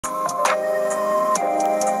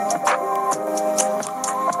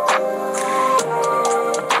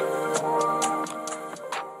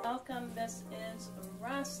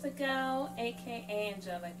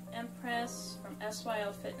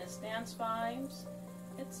S.Y.L.Fitness Dance Vibes.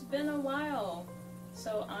 It's been a while,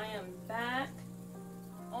 so I am back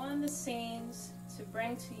on the scenes to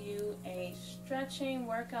bring to you a stretching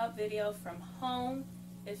workout video from home.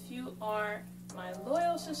 If you are my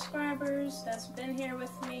loyal subscribers that's been here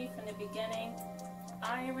with me from the beginning,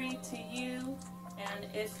 I read to you. And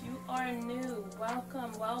if you are new,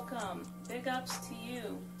 welcome, welcome. Big ups to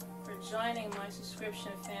you for joining my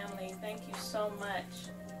subscription family. Thank you so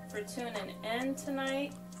much for tuning in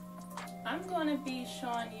tonight. I'm going to be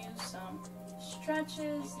showing you some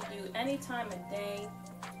stretches to do any time of day,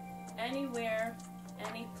 anywhere,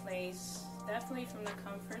 any place, definitely from the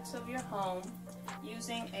comforts of your home,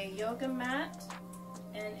 using a yoga mat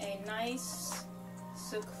in a nice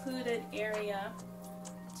secluded area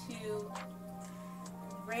to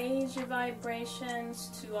raise your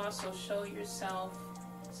vibrations, to also show yourself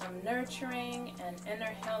some nurturing and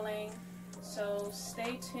inner healing. So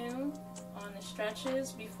stay tuned on the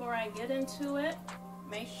stretches. Before I get into it,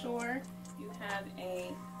 make sure you have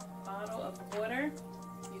a bottle of water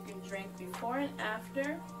you can drink before and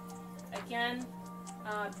after. Again,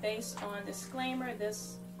 based on disclaimer,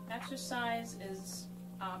 this exercise is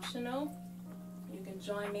optional. You can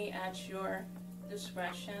join me at your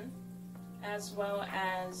discretion, as well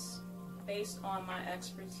as based on my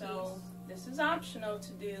expertise. So this is optional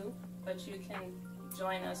to do, but you can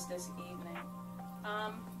join us this evening.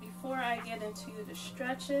 Before I get into the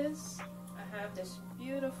stretches, I have this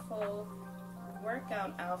beautiful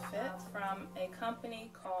workout outfit from a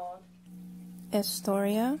company called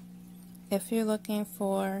Astoria. If you're looking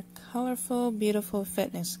for colorful, beautiful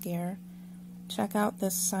fitness gear, check out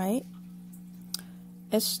this site.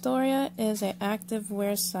 Astoria is an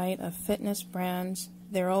activewear site of fitness brands.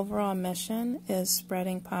 Their overall mission is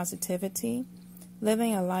spreading positivity,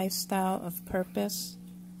 living a lifestyle of purpose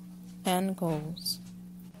and goals.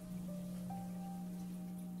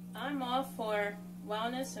 I'm all for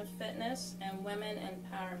wellness and fitness and women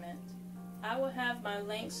empowerment. I will have my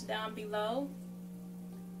links down below,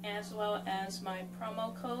 as well as my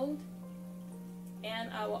promo code,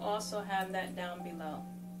 and I will also have that down below.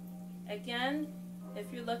 Again,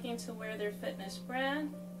 if you're looking to wear their fitness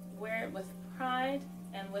brand, wear it with pride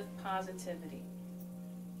and with positivity.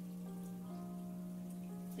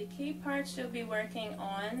 The key parts you'll be working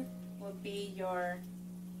on will be your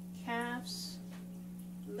calves,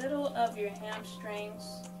 little of your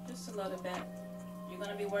hamstrings, just a little bit. You're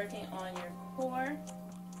going to be working on your core,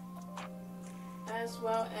 as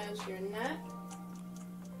well as your neck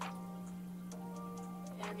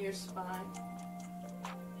and your spine.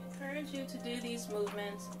 I encourage you to do these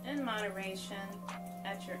movements in moderation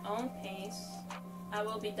at your own pace. I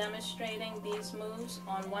will be demonstrating these moves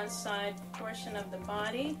on one side portion of the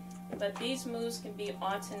body, but these moves can be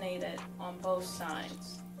alternated on both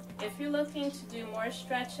sides. If you're looking to do more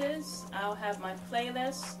stretches, I'll have my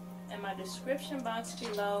playlist in my description box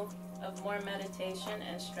below of more meditation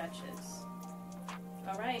and stretches.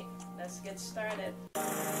 Alright, let's get started.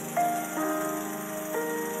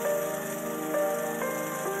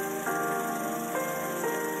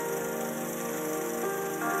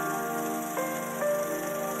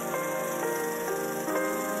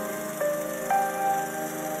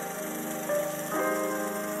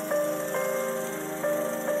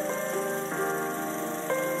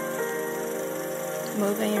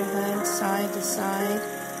 Moving your head side to side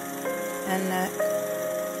and neck,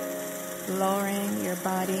 lowering your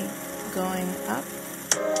body, going up.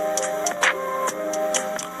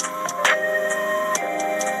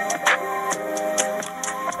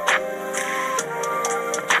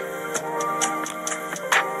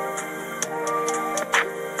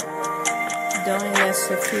 Doing this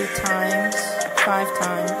a few times, 5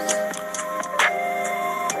 times.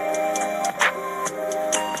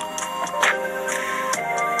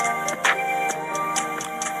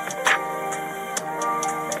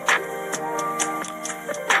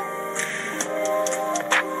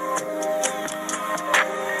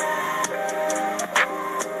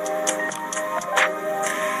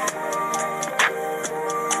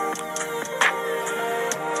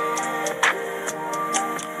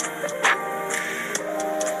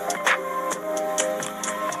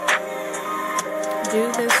 Do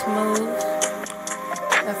this move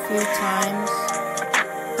a few times,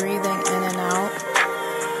 breathing in and out,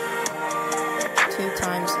 2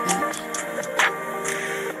 times each.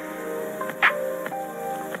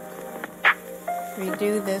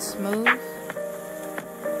 Redo this move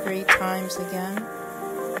 3 times again.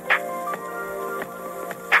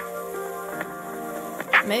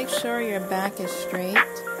 Make sure your back is straight.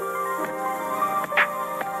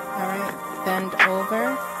 Alright, bend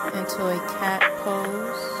over into a cat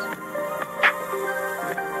pose.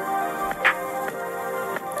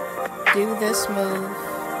 Do this move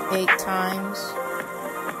 8 times,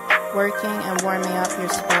 working and warming up your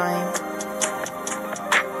spine.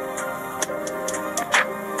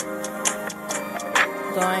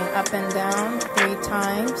 Going up and down 3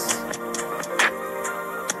 times.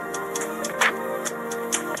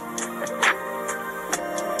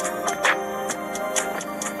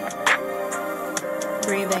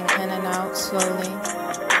 Breathing in and out slowly.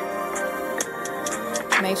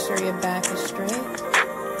 Make sure your back is straight.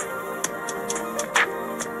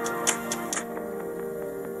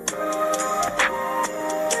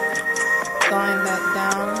 Going back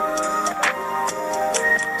down.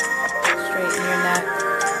 Straighten your neck.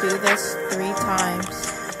 Do this 3 times.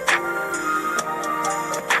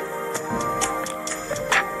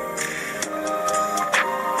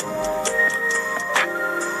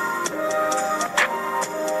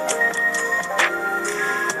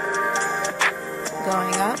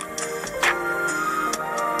 Going up.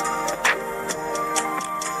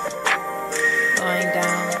 Going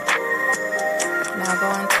down. Now go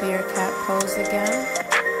into your cat pose again.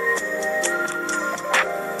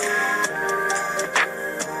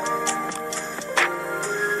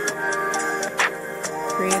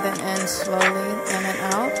 Breathing in slowly, in and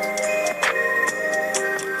out.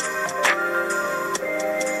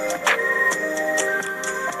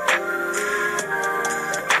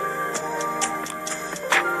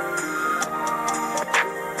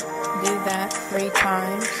 Do that 3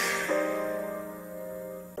 times.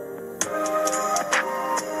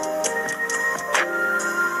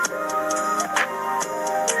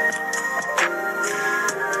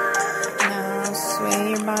 Now sway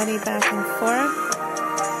your body back and forth.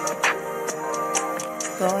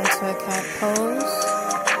 Go into a cat pose.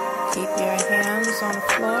 Keep your hands on the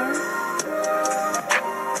floor.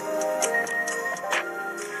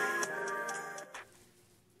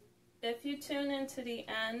 If you tune in to the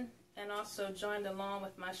end and also joined along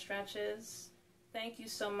with my stretches, thank you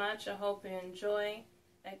so much. I hope you enjoy.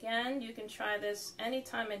 Again, you can try this any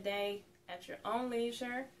time of day at your own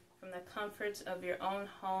leisure from the comforts of your own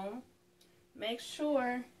home. Make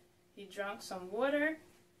sure you drink some water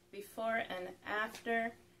before and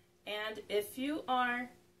after. And if you are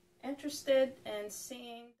interested in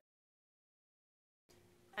seeing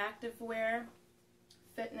Activewear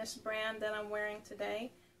Fitness brand that I'm wearing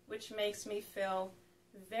today, which makes me feel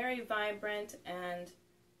very vibrant and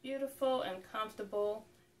beautiful and comfortable,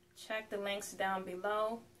 check the links down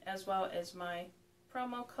below as well as my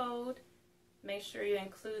promo code. Make sure you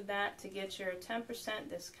include that to get your 10%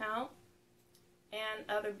 discount and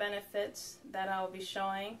other benefits that I will be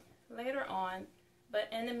showing later on. But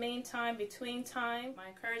in the meantime, between time, my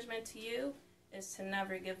encouragement to you is to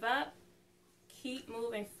never give up, keep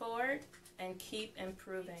moving forward, and keep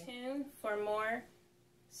improving. Stay tuned for more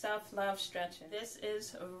self-love stretching. This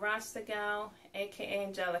is Rasta Gal, aka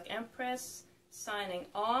Angelic Empress, signing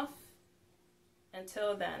off.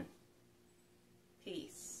 Until then,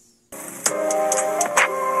 peace.